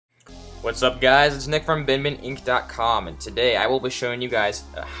What's up guys, it's Nick from BinBinInc.com, and today I will be showing you guys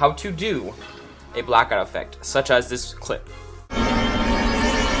how to do a blackout effect, such as this clip.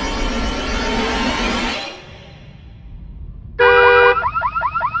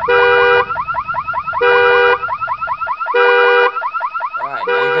 Alright,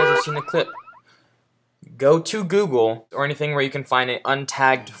 now you guys have seen the clip. Go to Google or anything where you can find an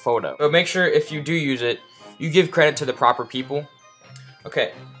untagged photo. So make sure if you do use it, you give credit to the proper people.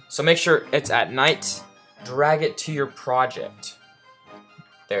 Okay, so make sure it's at night. Drag it to your project.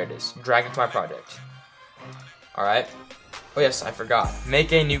 There it is. Drag it to my project. Alright. Oh yes, I forgot.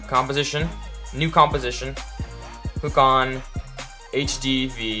 Make a new composition. New composition. Click on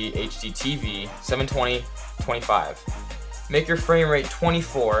HDV, HDTV, 720, 25. Make your frame rate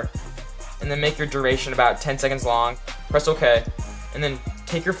 24. And then make your duration about 10 seconds long. Press OK. And then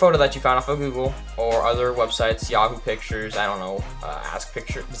take your photo that you found off of Google or other websites, Yahoo Pictures, I don't know, Ask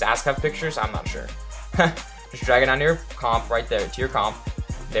Pictures. Does Ask have pictures? I'm not sure. Just drag it onto your comp right there, to your comp.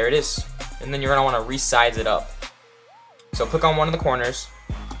 There it is. And then you're gonna want to resize it up. So click on one of the corners,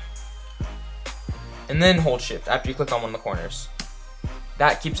 and then hold Shift after you click on one of the corners.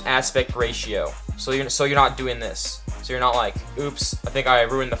 That keeps aspect ratio. So you're not doing this. So you're not like, oops, I think I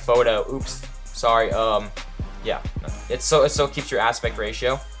ruined the photo. Oops, sorry. Yeah, it keeps your aspect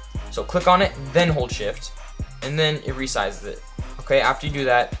ratio. So click on it, then hold Shift, and then it resizes it. Okay, after you do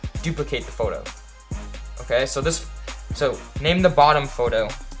that, duplicate the photo. Okay, so name the bottom photo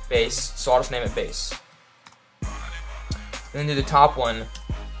base. So I'll just name it base. And then do the top one,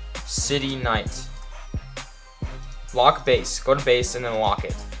 city night. Lock base. Go to base and then lock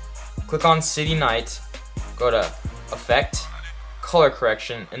it. Click on city night. Go to effect, color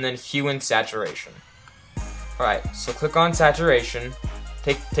correction, and then hue and saturation. Alright, so click on saturation,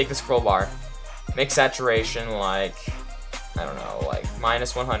 take the scroll bar, make saturation like, I don't know, like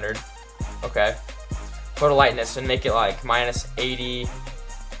 -100, okay. Go to lightness and make it like -80,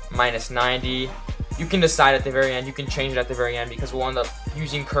 -90. You can decide at the very end, you can change it at the very end because we'll end up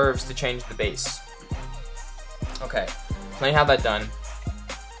using curves to change the base. Okay, so now you have that done.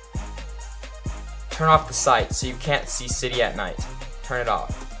 Turn off the sight so you can't see city at night. Turn it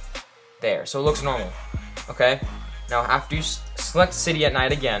off. There, so it looks normal. Okay? Now after you select city at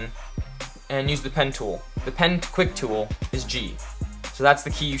night again and use the pen tool. The pen quick tool is G. So that's the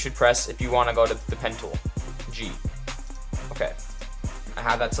key you should press if you want to go to the pen tool. G. Okay. I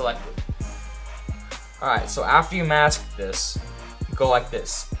have that selected. Alright, so after you mask this, go like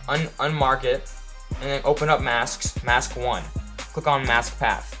this. Unmark it and then open up masks, mask 1. Click on mask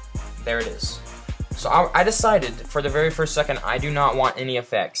path. There it is. So I decided for the very first second I do not want any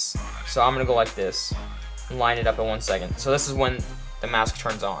effects. So I'm gonna go like this and line it up in 1 second. So this is when the mask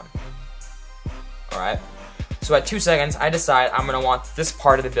turns on. Alright. So at 2 seconds I decide I'm gonna want this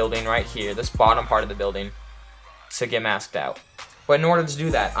part of the building right here, this bottom part of the building, to get masked out. But in order to do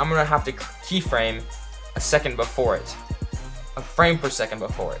that, I'm gonna have to keyframe a second before it. A frame per second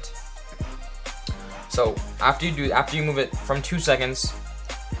before it. So after you move it from 2 seconds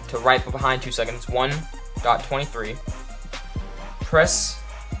to right behind 2 seconds, 1.23, press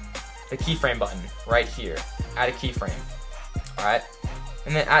the keyframe button right here. Add a keyframe. Alright?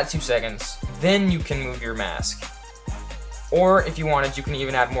 And then at 2 seconds, then you can move your mask. Or if you wanted, you can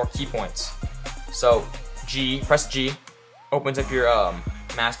even add more key points. So press G, opens up your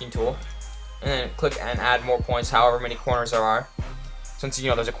masking tool, and then click and add more points, however many corners there are. Since you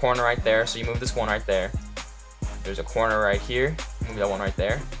know there's a corner right there, so you move this one right there. There's a corner right here, move that one right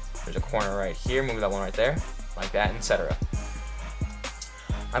there. There's a corner right here, move that one right there, like that, etc.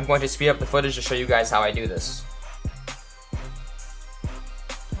 I'm going to speed up the footage to show you guys how I do this.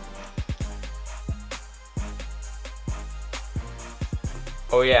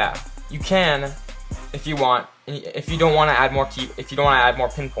 Oh yeah, you can, if you want, if you don't want to add more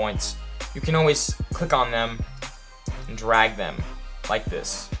pinpoints, you can always click on them and drag them like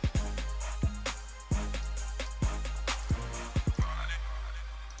this.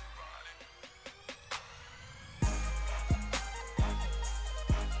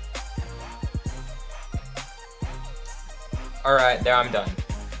 Alright, there, I'm done.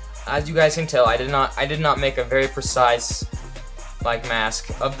 As you guys can tell, I did not make a very precise mask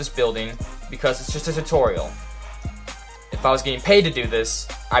of this building because it's just a tutorial. If I was getting paid to do this,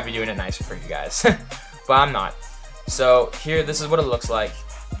 I'd be doing it nicer for you guys. But I'm not. So here, this is what it looks like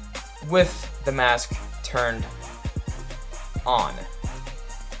with the mask turned on.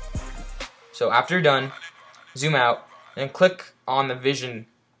 So after you're done, zoom out and click on the vision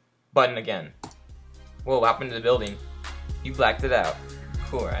button again. Whoa, what happened to the building? You blacked it out.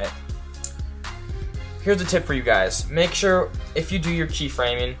 Cool, right? Here's a tip for you guys. Make sure if you do your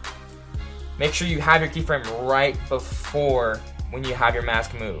keyframing, make sure you have your keyframe right before when you have your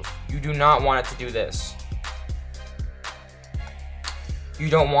mask move. You do not want it to do this. You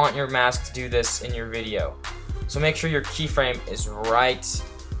don't want your mask to do this in your video. So make sure your keyframe is right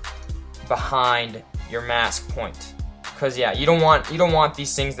behind your mask point. Cause yeah, you don't want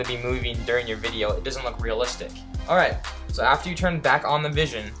these things to be moving during your video. It doesn't look realistic. Alright, so after you turn back on the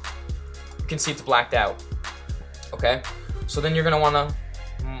vision, you can see it's blacked out. Okay? So then you're gonna wanna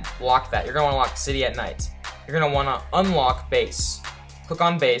lock that. You're gonna wanna lock City at Night. You're gonna wanna unlock base. Click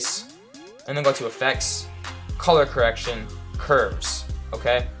on base, and then go to effects, color correction, curves.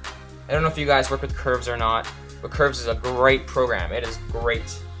 Okay? I don't know if you guys work with curves or not, but curves is a great program. It is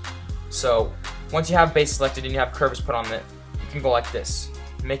great. So once you have base selected and you have curves put on it, you can go like this.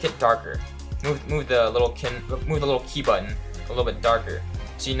 Make it darker. Move the little key button a little bit darker.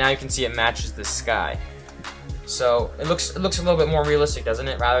 So now you can see it matches the sky. So it looks a little bit more realistic, doesn't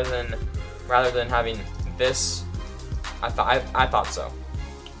it? Rather than having this. I thought so.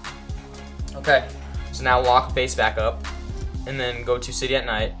 Okay. So now lock base back up, and then go to City at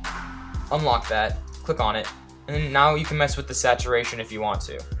Night. Unlock that. Click on it, and then now you can mess with the saturation if you want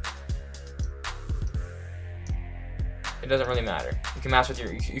to. It doesn't really matter. You can mess with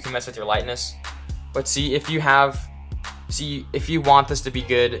your lightness. But see, if you want this to be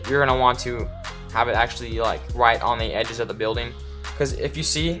good, you're gonna want to have it actually like right on the edges of the building. Because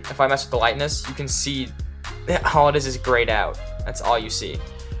if I mess with the lightness, you can see all it is grayed out. That's all you see.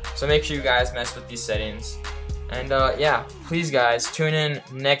 So make sure you guys mess with these settings. And yeah, please guys, tune in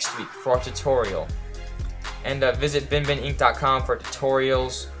next week for our tutorial. And visit binbininc.com for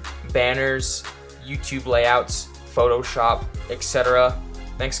tutorials, banners, YouTube layouts, Photoshop, etc.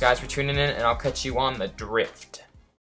 Thanks guys for tuning in, and I'll catch you on the drift.